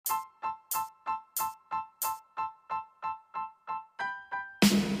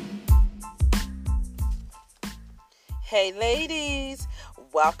Hey ladies,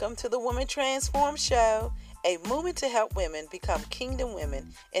 welcome to the Woman Transform Show, a movement to help women become kingdom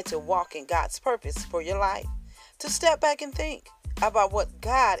women and to walk in God's purpose for your life. To step back and think about what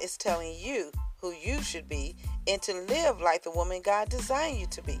God is telling you who you should be and to live like the woman God designed you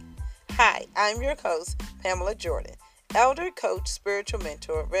to be. Hi, I'm your host, Pamela Jordan, elder, coach, spiritual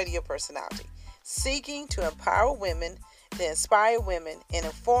mentor, radio personality, seeking to empower women, to inspire women, and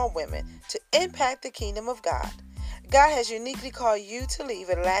inform women to impact the kingdom of God. God has uniquely called you to leave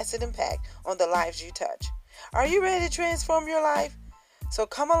a lasting impact on the lives you touch. Are you ready to transform your life? So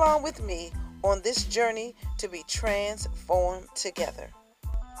come along with me on this journey to be transformed together.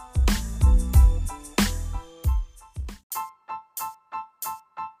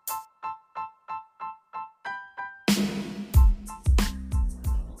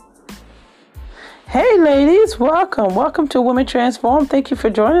 Hey ladies, welcome to Women Transform. Thank you for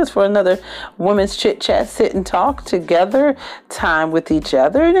joining us for another Women's Chit Chat, sit and talk together, time with each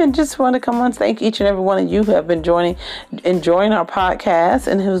other. And I just want to come on and thank each and every one of you who have been enjoying our podcast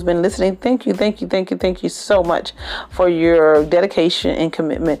and who's been listening. Thank you so much for your dedication and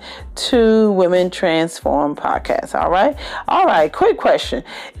commitment to Women Transform podcast. All right, quick question.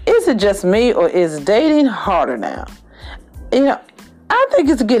 Is it just me or is dating harder now? I think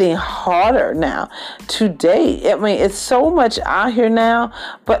it's getting harder now to date. I mean, it's so much out here now,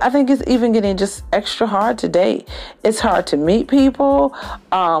 but I think it's even getting just extra hard to date. It's hard to meet people.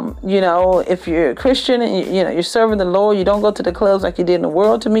 If you're a Christian and you're serving the Lord, you don't go to the clubs like you did in the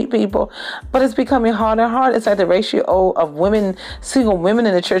world to meet people, but it's becoming harder and harder. It's like the ratio of single women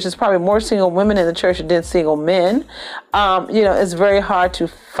in the church is probably more single women in the church than single men. It's very hard to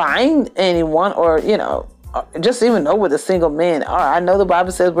find anyone or, just even know what a single man are. I know the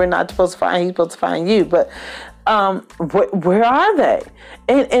Bible says we're not supposed to find, he's supposed to find you, but where are they?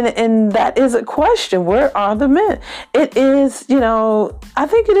 And that is a question. Where are the men? It is, I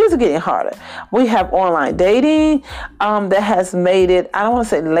think it is getting harder. We have online dating that has made it, I don't want to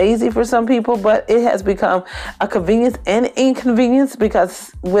say lazy for some people, but it has become a convenience and inconvenience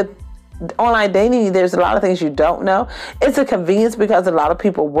because with online dating, there's a lot of things you don't know. It's a convenience because a lot of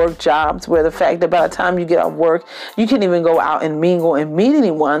people work jobs where the fact that by the time you get off work, you can't even go out and mingle and meet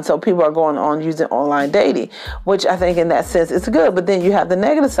anyone. So people are going on using online dating, which I think in that sense is good. But then you have the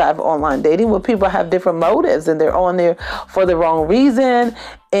negative side of online dating where people have different motives and they're on there for the wrong reason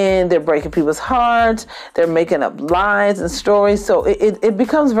and they're breaking people's hearts. They're making up lies and stories. So it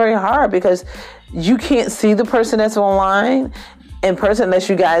becomes very hard because you can't see the person that's online in person unless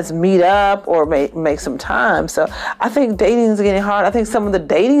you guys meet up or make some time. So I think dating is getting hard. I think some of the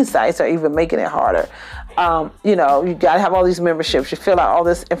dating sites are even making it harder. You got to have all these memberships. You fill out all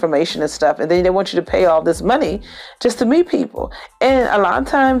this information and stuff, and then they want you to pay all this money just to meet people. And a lot of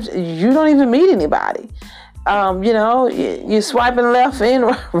times you don't even meet anybody. You're swiping left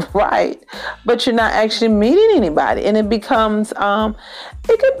and right, but you're not actually meeting anybody. And it becomes,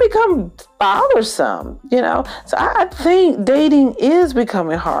 it can become bothersome, So I think dating is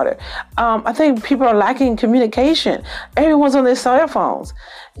becoming harder. I think people are lacking communication. Everyone's on their cell phones.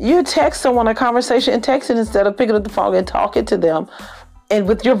 You text someone a conversation and text it instead of picking up the phone and talking to them and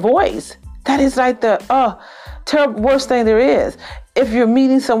with your voice. That is like the terrible worst thing there is. If you're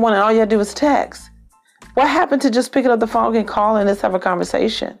meeting someone and all you have to do is text. What happened to just picking up the phone and calling and let's have a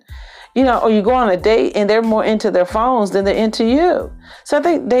conversation? Or you go on a date and they're more into their phones than they're into you. So I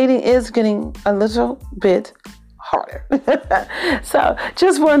think dating is getting a little bit harder. So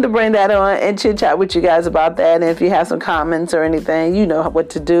just wanted to bring that on and chit chat with you guys about that. And if you have some comments or anything, you know what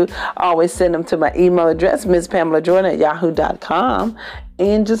to do. Always send them to my email address, MsPamelaJordan@yahoo.com.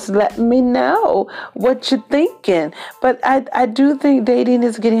 And just let me know what you're thinking. But I do think dating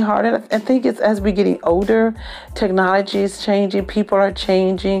is getting harder. I think it's as we're getting older, technology is changing, people are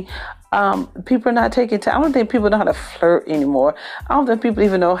changing. People are not taking time. I don't think people know how to flirt anymore. I don't think people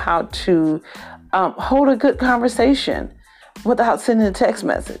even know how to hold a good conversation without sending a text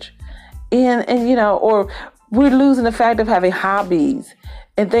message. Or we're losing the fact of having hobbies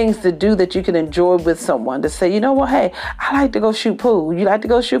and things to do that you can enjoy with someone to say, hey, I like to go shoot pool. You like to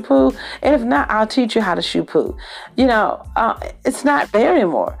go shoot pool? And if not, I'll teach you how to shoot pool. It's not there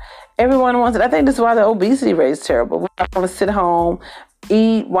anymore. Everyone wants it. I think this is why the obesity rate is terrible. We want to sit home,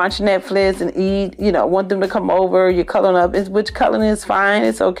 eat, watch Netflix and eat, want them to come over. You're coloring up, which coloring is fine.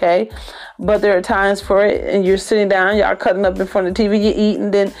 It's okay. But there are times for it and you're sitting down, y'all cutting up in front of the TV, you eat,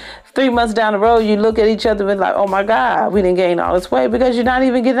 and then 3 months down the road, you look at each other and like, oh my God, we didn't gain all this weight because you're not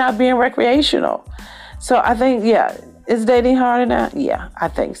even getting out being recreational. So I think, is dating harder now? Yeah, I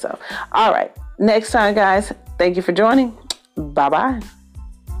think so. All right. Next time, guys, thank you for joining. Bye-bye.